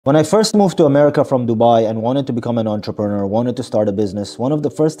When I first moved to America from Dubai and wanted to become an entrepreneur, wanted to start a business, one of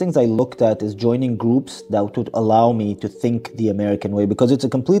the first things I looked at is joining groups that would allow me to think the American way, because it's a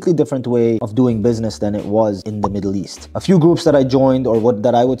completely different way of doing business than it was in the Middle East. A few groups that I joined, or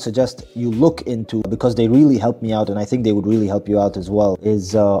that I would suggest you look into because they really helped me out, and I think they would really help you out as well,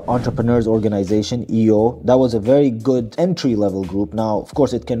 is Entrepreneurs Organization, EO. That was a very good entry-level group. Now, of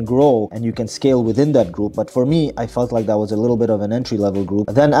course, it can grow and you can scale within that group, but for me, I felt like that was a little bit of an entry-level group.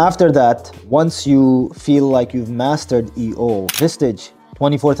 Then after that, once you feel like you've mastered EO, Vistage,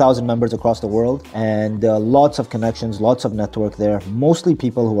 24,000 members across the world, and lots of connections, lots of network there, mostly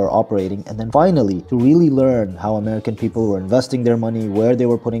people who are operating. And then finally, to really learn how American people were investing their money, where they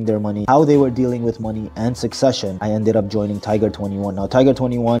were putting their money, how they were dealing with money and succession, I ended up joining Tiger 21. Now, Tiger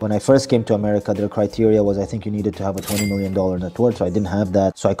 21, when I first came to America, their criteria was I think you needed to have a $20 million net worth, so I didn't have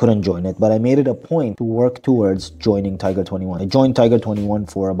that, so I couldn't join it. But I made it a point to work towards joining Tiger 21. I joined Tiger 21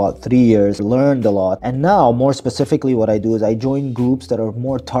 for about 3 years, learned a lot, and now, more specifically, what I do is I join groups that are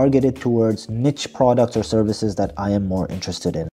more targeted towards niche products or services that I am more interested in.